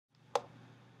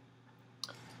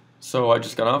So I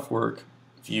just got off work,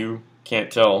 if you can't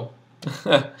tell,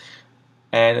 and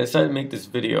I decided to make this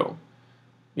video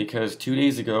because 2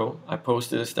 days ago I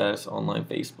posted a status on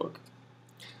Facebook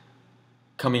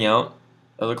coming out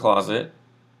of the closet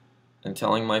and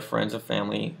telling my friends and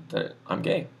family that I'm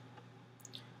gay.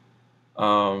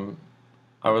 Um,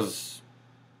 I was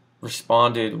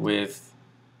responded with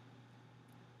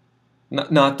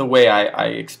not the way I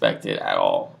expected at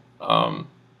all.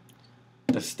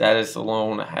 The status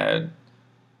alone had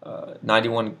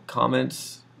 91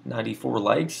 comments, 94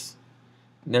 likes.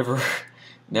 Never,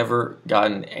 never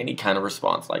gotten any kind of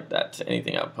response like that to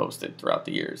anything I've posted throughout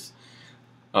the years.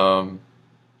 I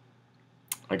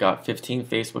got 15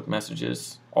 Facebook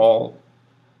messages, all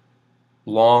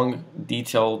long,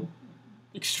 detailed,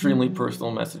 extremely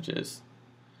personal messages.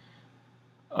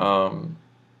 I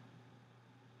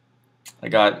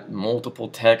got multiple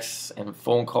texts and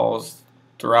phone calls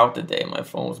throughout the day. My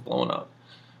phone was blowing up.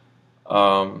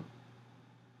 Um,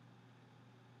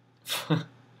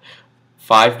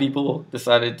 5 people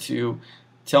decided to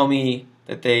tell me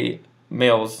that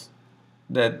males,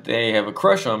 that they have a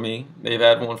crush on me. They've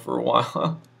had one for a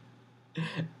while.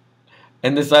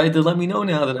 And decided to let me know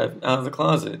now that I'm out of the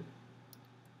closet.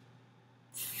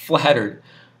 Flattered.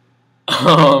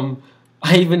 I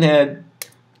even had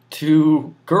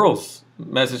 2 girls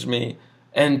message me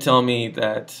and tell me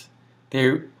that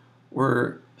they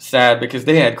were sad because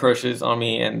they had crushes on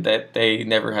me and that they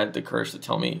never had the courage to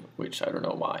tell me, which I don't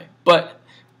know why. But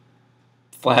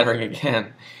flattering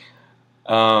again.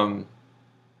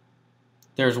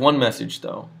 There's one message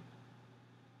though.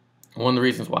 One of the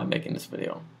reasons why I'm making this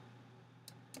video.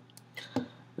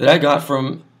 That I got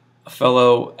from a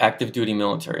fellow active duty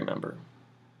military member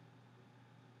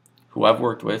who I've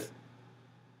worked with,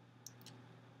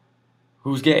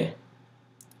 who's gay,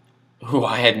 who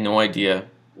I had no idea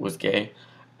was gay,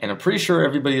 and I'm pretty sure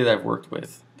everybody that I've worked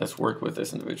with, that's worked with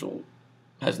this individual,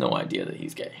 has no idea that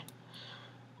he's gay.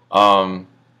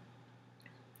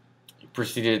 He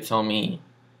proceeded to tell me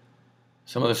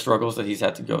some of the struggles that he's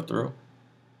had to go through,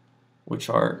 which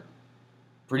are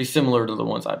pretty similar to the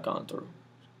ones I've gone through.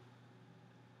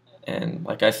 And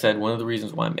like I said, one of the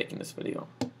reasons why I'm making this video.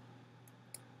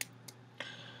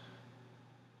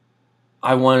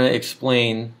 I want to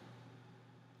explain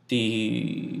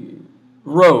the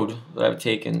road that I've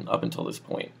taken up until this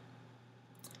point.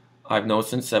 I've known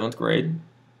since 7th grade.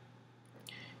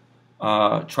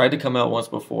 Tried to come out once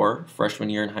before,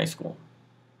 freshman year in high school.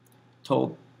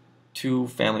 Told 2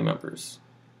 family members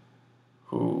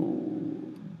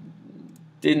who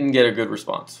didn't get a good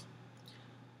response.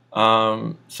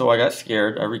 So I got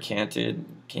scared. I recanted,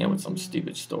 came up with some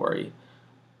stupid story,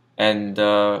 and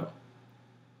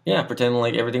yeah, pretending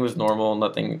like everything was normal,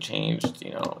 nothing changed,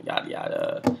 yada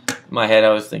yada. In my head, I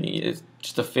was thinking, it's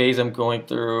just a phase I'm going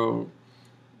through.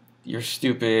 You're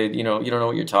stupid, you don't know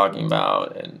what you're talking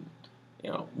about, and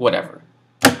whatever.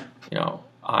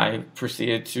 I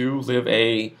proceeded to live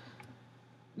a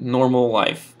normal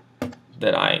life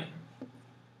that I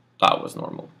thought was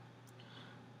normal.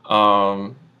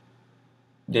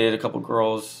 Dated a couple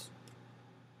girls,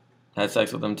 had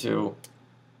sex with them too,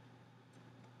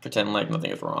 pretending like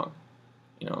nothing is wrong.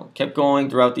 Kept going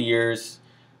throughout the years,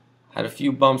 had a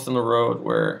few bumps in the road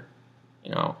where,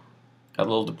 got a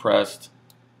little depressed,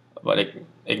 but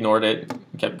ignored it and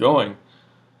kept going.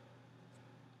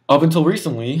 Up until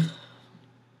recently,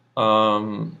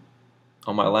 on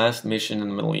my last mission in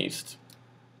the Middle East.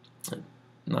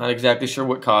 Not exactly sure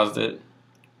what caused it,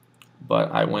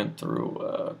 but I went through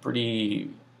a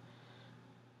pretty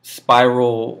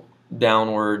spiral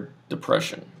downward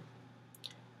depression.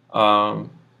 To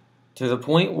the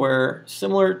point where,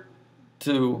 similar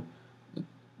to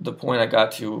the point I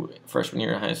got to freshman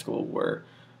year in high school, where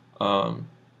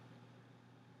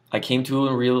I came to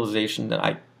a realization that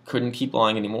I couldn't keep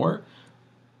lying anymore,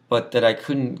 but that I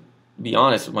couldn't be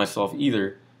honest with myself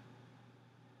either.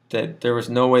 That there was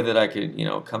no way that I could,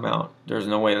 come out. There was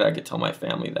no way that I could tell my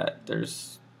family that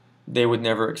they would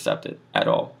never accept it at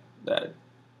all.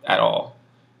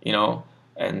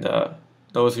 And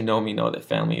those who know me know that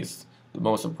family is the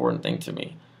most important thing to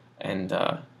me, and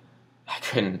I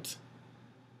couldn't,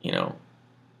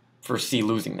 foresee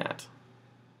losing that.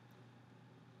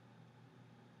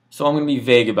 So I'm going to be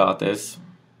vague about this,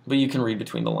 but you can read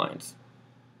between the lines.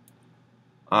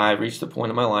 I reached a point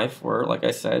in my life where, like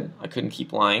I said, I couldn't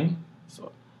keep lying,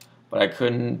 but I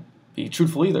couldn't be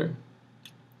truthful either.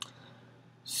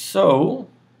 So,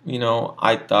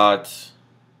 I thought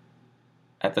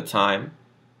at the time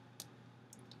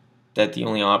that the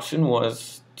only option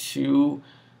was to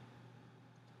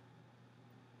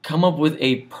come up with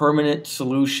a permanent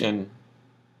solution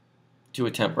to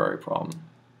a temporary problem.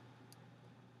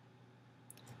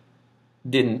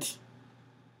 Didn't,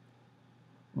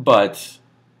 but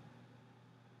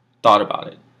thought about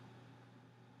it,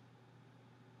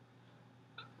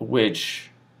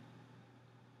 which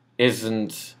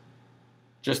isn't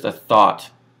just a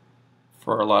thought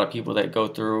for a lot of people that go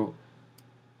through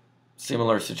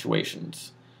similar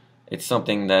situations. It's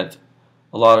something that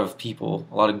a lot of people,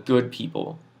 a lot of good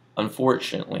people,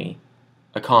 unfortunately,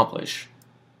 accomplish.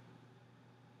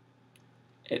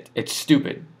 It's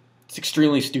stupid. It's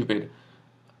extremely stupid.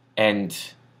 And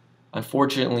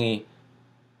unfortunately,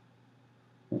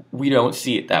 we don't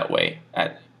see it that way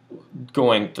at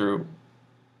going through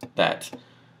that.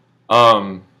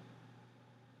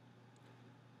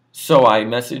 So I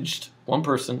messaged one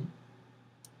person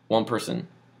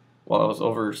while I was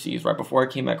overseas right before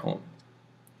I came back home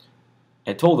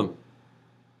and told them.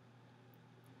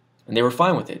 And they were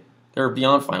fine with it. They were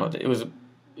beyond fine with it. It was an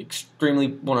extremely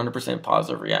 100%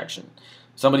 positive reaction.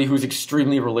 Somebody who's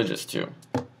extremely religious too.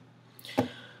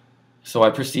 So I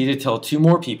proceeded to tell two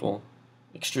more people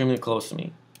extremely close to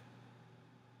me.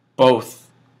 Both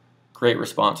great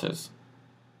responses.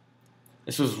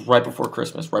 This was right before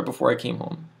Christmas, right before I came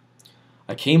home.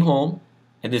 I came home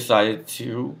and decided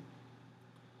to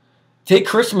take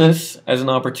Christmas as an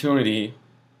opportunity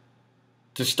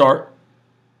to start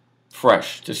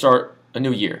fresh, to start a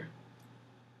new year.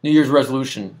 New Year's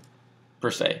resolution,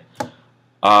 per se.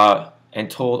 And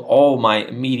told all my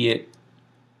immediate,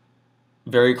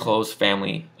 very close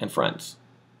family and friends,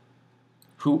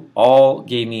 who all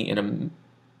gave me an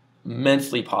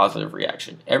immensely positive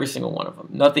reaction. Every single one of them.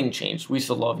 Nothing changed. We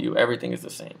still love you. Everything is the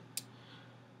same.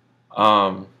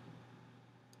 So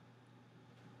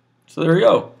there you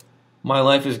go. My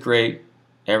life is great.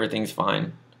 Everything's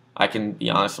fine. I can be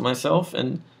honest with myself,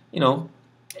 and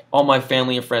all my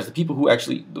family and friends, the people who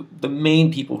actually, the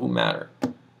main people who matter,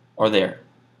 are there,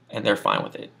 and they're fine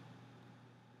with it,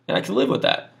 and I can live with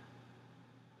that.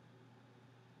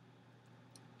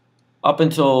 Up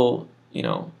until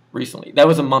recently, that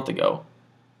was a month ago,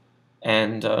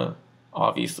 and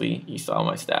obviously you saw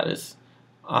my status.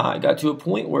 I got to a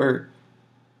point where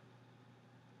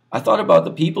I thought about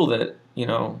the people that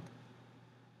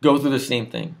go through the same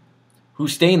thing, who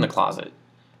stay in the closet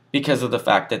because of the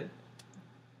fact that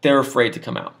they're afraid to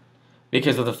come out,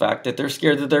 because of the fact that they're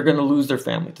scared that they're going to lose their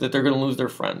family, that they're going to lose their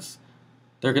friends,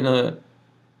 they're going to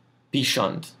be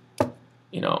shunned,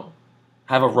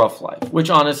 have a rough life, which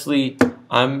honestly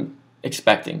I'm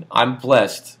expecting. I'm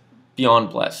blessed, beyond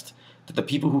blessed, that the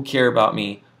people who care about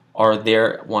me are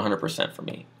there 100% for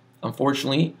me.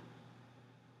 Unfortunately,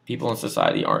 people in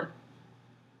society aren't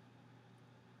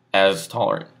as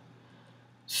tolerant.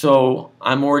 So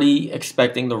I'm already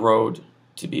expecting the road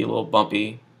to be a little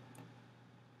bumpy,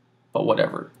 but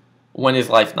whatever. When is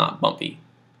life not bumpy?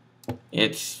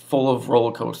 It's full of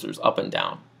roller coasters, up and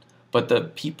down. But the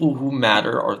people who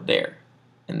matter are there,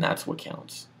 and that's what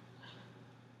counts.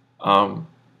 And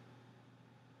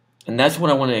that's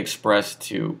what I want to express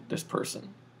to this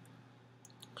person.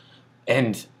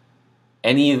 And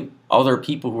any other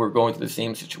people who are going through the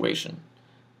same situation,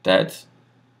 that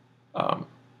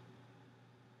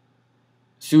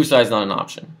suicide is not an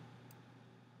option.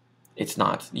 It's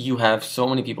not. You have so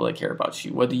many people that care about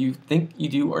you, whether you think you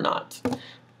do or not.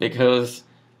 Because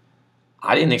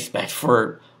I didn't expect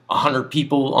for 100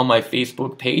 people on my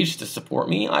Facebook page to support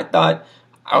me. I thought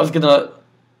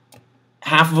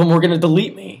half of them were gonna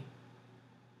delete me.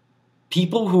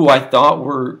 People who I thought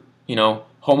were,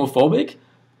 homophobic,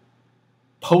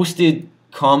 posted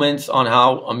comments on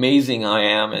how amazing I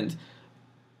am and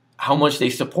how much they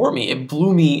support me. It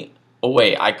blew me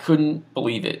away. I couldn't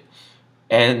believe it.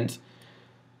 And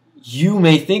you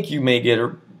may think you may get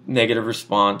a negative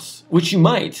response, which you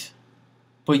might,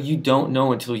 but you don't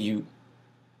know until you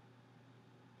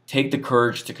take the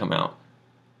courage to come out.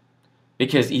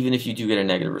 Because even if you do get a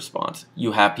negative response,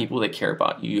 you have people that care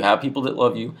about you. You have people that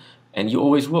love you, and you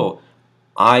always will.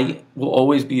 I will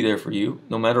always be there for you,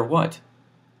 no matter what.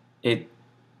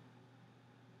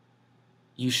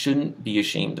 You shouldn't be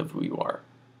ashamed of who you are.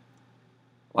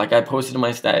 Like I posted in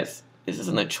my status, this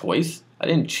isn't a choice. I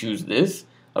didn't choose this.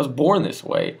 I was born this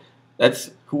way.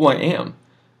 That's who I am.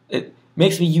 It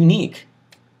makes me unique.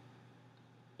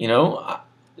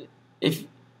 If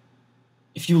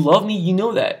you love me, you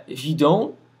know that. If you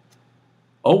don't,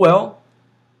 oh well.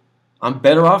 I'm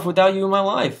better off without you in my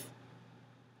life.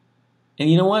 And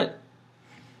you know what?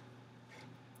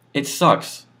 It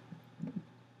sucks,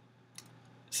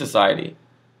 society,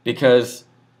 because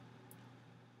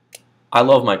I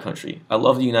love my country. I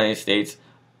love the United States.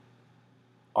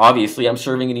 Obviously, I'm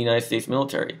serving in the United States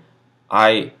military.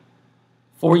 I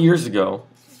 4 years ago,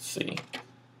 let's see,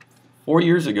 4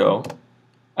 years ago,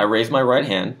 I raised my right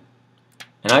hand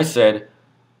and I said,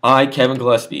 I, Kevin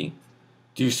Gillespie,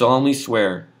 do solemnly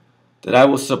swear that I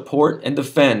will support and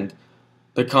defend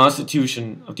the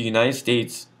Constitution of the United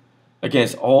States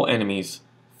against all enemies,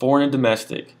 foreign and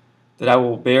domestic, that I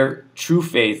will bear true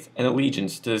faith and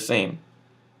allegiance to the same,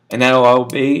 and that I will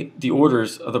obey the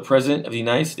orders of the President of the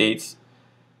United States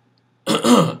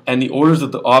and the orders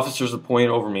of the officers appointed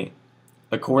over me,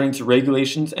 according to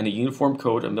regulations and the Uniform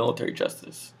Code of Military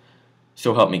Justice.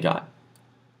 So help me God.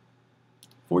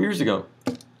 4 years ago.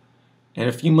 And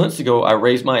a few months ago, I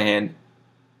raised my hand,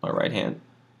 my right hand,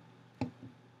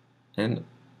 and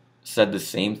said the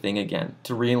same thing again,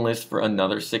 to re-enlist for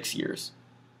another 6 years.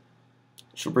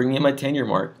 Which will bring me at my 10-year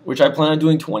mark, which I plan on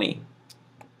doing 20.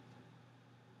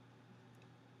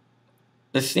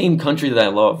 The same country that I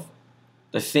love,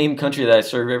 the same country that I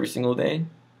serve every single day,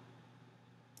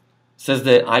 says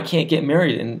that I can't get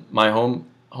married in my home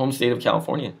state of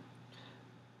California.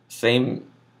 Same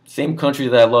country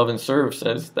that I love and serve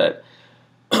says that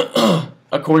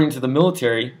according to the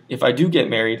military, if I do get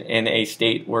married in a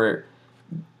state where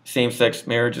same-sex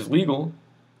marriage is legal,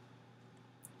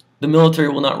 the military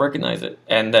will not recognize it,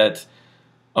 and that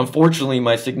unfortunately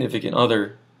my significant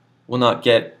other will not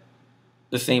get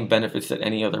the same benefits that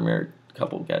any other married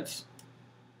couple gets.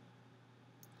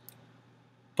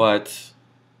 But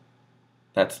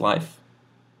that's life.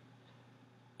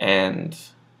 And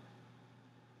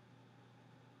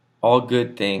all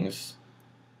good things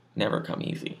never come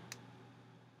easy.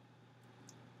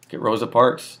 Look at Rosa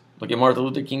Parks. Look at Martin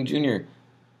Luther King Jr.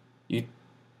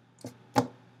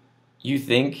 You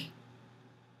think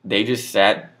they just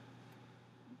sat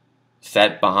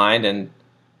behind and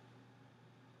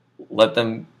let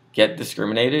them get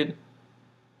discriminated?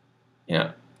 You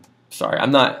know, sorry,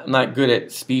 I'm not good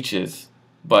at speeches,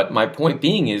 but my point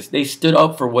being is they stood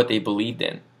up for what they believed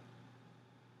in.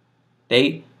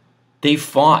 They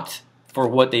fought for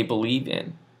what they believed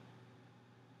in.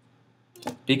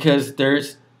 Because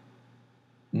there's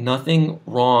nothing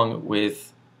wrong with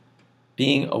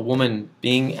being a woman,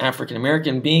 being African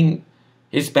American, being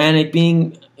Hispanic,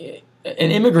 being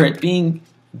an immigrant, being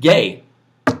gay.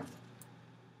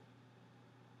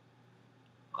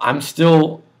 I'm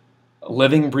still a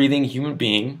living, breathing human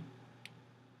being,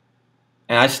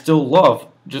 and I still love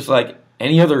just like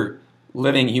any other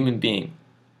living human being.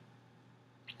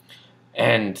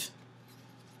 And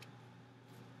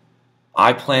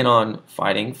I plan on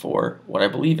fighting for what I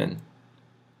believe in.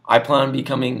 I plan on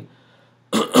becoming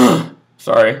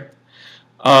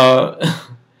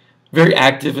very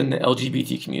active in the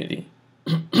LGBT community.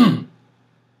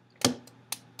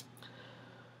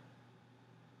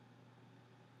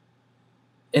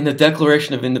 In the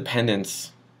Declaration of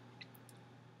Independence,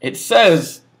 it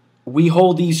says, we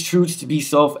hold these truths to be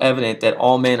self-evident that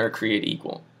all men are created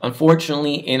equal.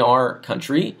 Unfortunately, in our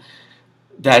country,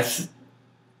 that's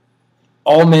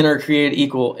all men are created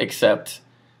equal except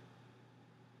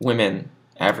women,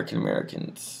 African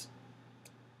Americans,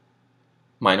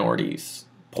 minorities,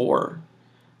 poor.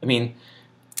 I mean,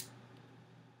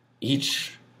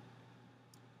 each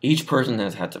person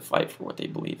has had to fight for what they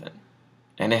believe in.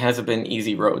 And it hasn't been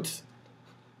easy roads.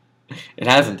 It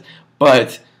hasn't.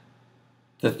 But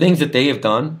the things that they have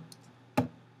done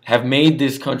have made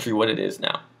this country what it is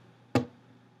now.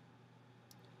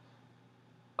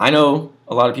 I know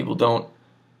a lot of people don't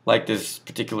like this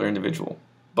particular individual,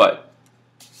 but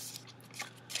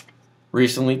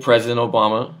recently President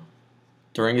Obama,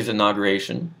 during his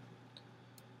inauguration,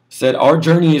 said, our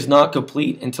journey is not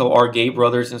complete until our gay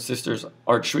brothers and sisters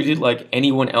are treated like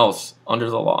anyone else under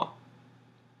the law.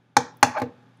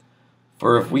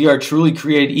 For if we are truly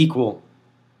created equal,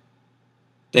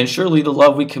 then surely the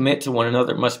love we commit to one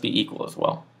another must be equal as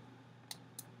well.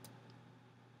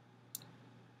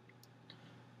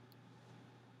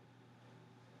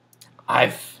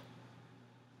 I've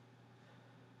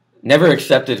never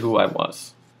accepted who I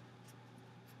was.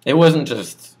 It wasn't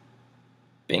just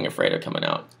being afraid of coming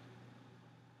out.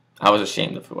 I was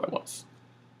ashamed of who I was.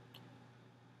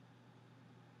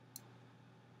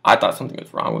 I thought something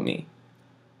was wrong with me.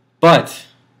 But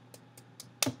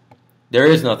there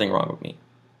is nothing wrong with me.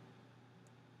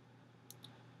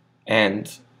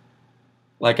 And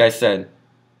like I said,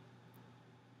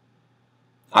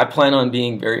 I plan on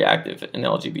being very active in the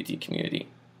LGBT community.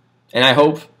 And I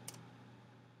hope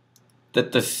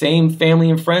that the same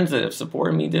family and friends that have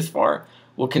supported me this far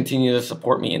will continue to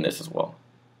support me in this as well.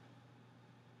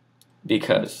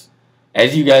 Because,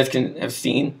 as you guys can have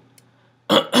seen,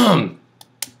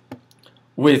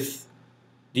 with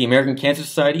the American Cancer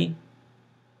Society,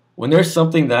 when there's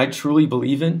something that I truly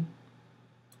believe in,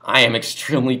 I am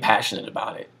extremely passionate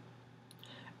about it.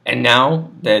 And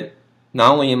now that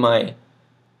not only am I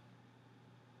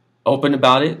open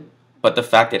about it, but the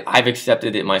fact that I've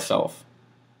accepted it myself,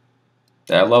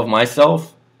 that I love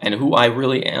myself and who I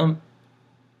really am,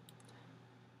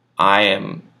 I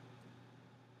am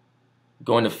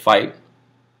going to fight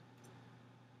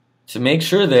to make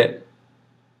sure that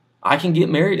I can get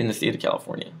married in the state of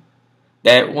California.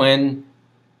 That when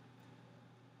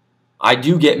I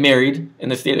do get married in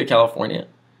the state of California,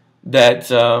 that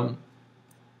the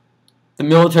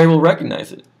military will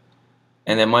recognize it,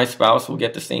 and that my spouse will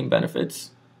get the same benefits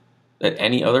that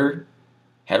any other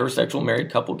heterosexual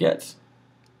married couple gets.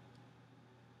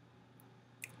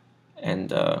 And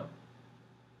to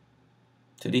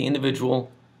the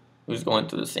individual who's going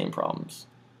through the same problems,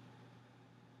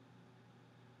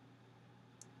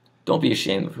 don't be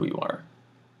ashamed of who you are,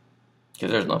 because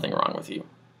there's nothing wrong with you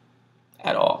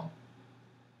at all.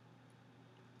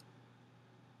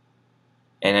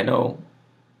 And I know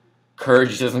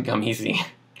courage doesn't come easy.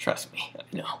 Trust me,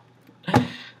 I know.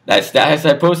 That status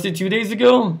I posted 2 days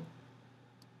ago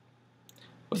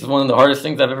was one of the hardest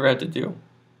things I've ever had to do.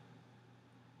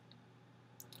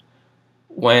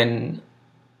 When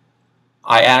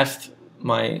I asked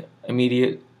my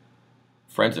immediate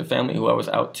friends and family who I was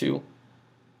out to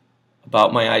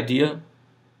about my idea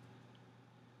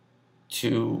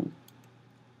to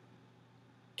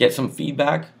get some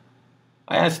feedback,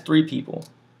 I asked 3 people.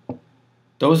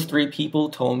 Those 3 people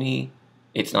told me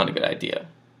it's not a good idea.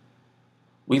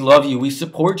 We love you. We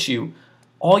support you.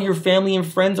 All your family and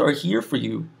friends are here for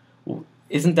you. Well,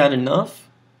 isn't that enough?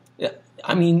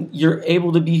 I mean, you're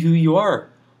able to be who you are.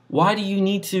 Why do you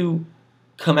need to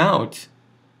come out?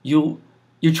 You're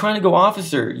trying to go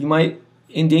officer. You might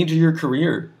endanger your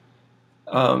career.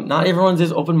 Not everyone's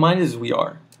as open-minded as we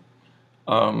are.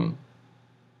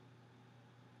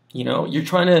 You know, you're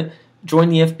trying to join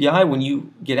the FBI when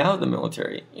you get out of the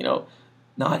military. You know,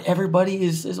 not everybody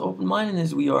is as open-minded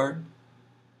as we are.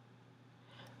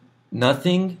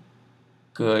 Nothing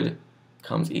good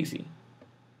comes easy.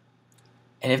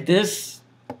 And if this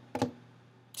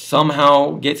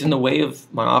somehow gets in the way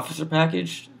of my officer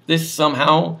package, this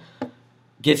somehow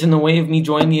gets in the way of me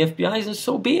joining the FBI, then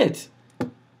so be it.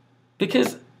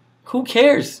 Because who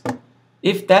cares?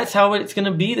 If that's how it's going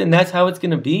to be, then that's how it's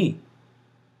going to be.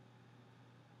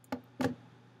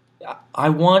 I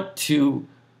want to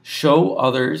show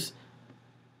others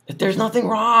that there's nothing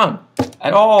wrong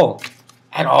at all.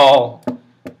 At all.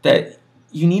 That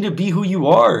you need to be who you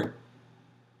are.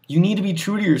 You need to be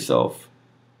true to yourself.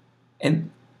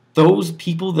 And those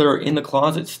people that are in the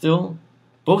closet still,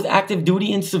 both active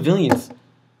duty and civilians,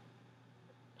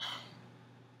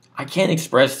 I can't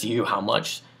express to you how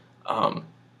much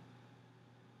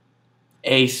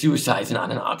A, suicide is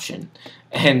not an option,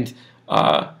 and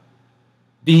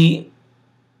B,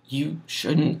 you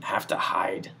shouldn't have to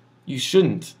hide. You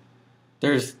shouldn't.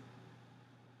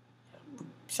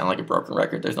 Sound like a broken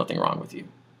record. There's nothing wrong with you.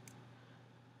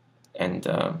 And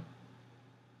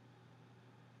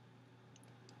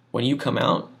when you come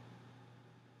out,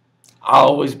 I'll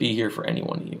always be here for any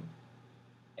one of you.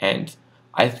 And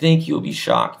I think you'll be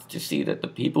shocked to see that the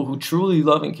people who truly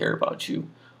love and care about you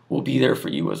will be there for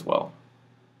you as well.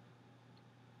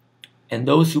 And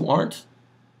those who aren't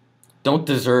don't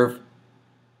deserve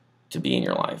to be in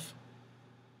your life.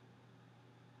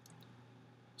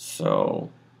 So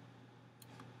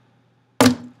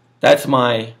that's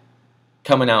my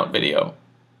coming out video.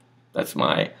 That's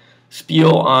my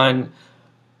spiel on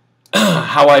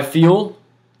how I feel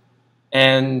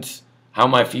and how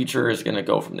my future is going to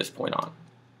go from this point on.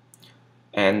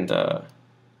 And you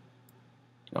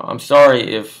know, I'm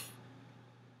sorry if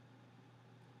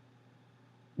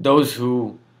those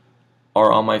who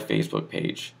are on my Facebook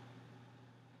page,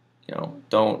 you know,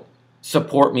 don't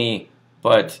support me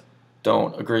but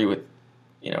don't agree with,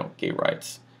 you know, gay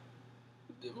rights,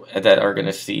 that are going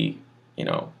to see, you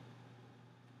know,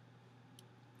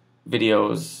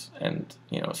 videos and,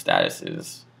 you know,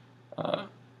 statuses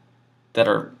that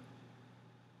are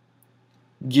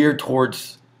geared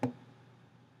towards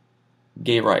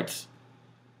gay rights.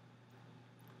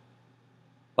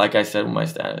 Like I said with my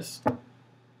status,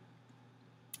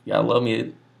 you gotta love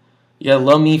me. You gotta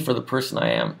love me for the person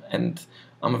I am, and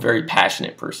I'm a very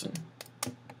passionate person.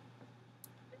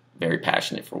 Very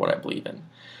passionate for what I believe in.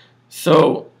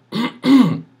 So,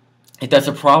 if that's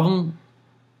a problem,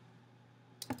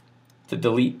 the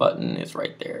delete button is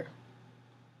right there.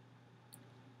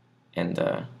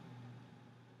 And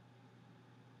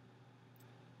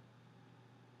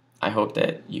I hope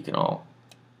that you can all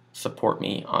support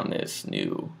me on this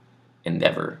new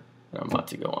endeavor that I'm about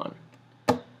to go on.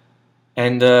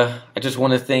 And I just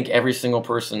want to thank every single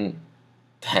person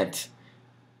that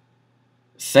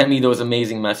sent me those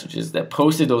amazing messages, that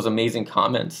posted those amazing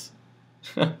comments.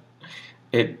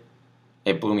 it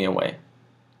it blew me away,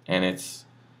 and it's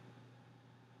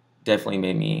definitely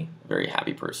made me a very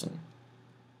happy person,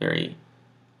 very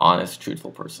honest,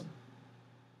 truthful person.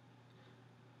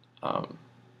 Um,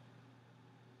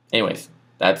 anyways,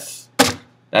 that's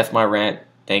my rant.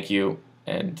 Thank you,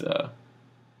 and I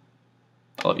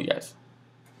love you guys.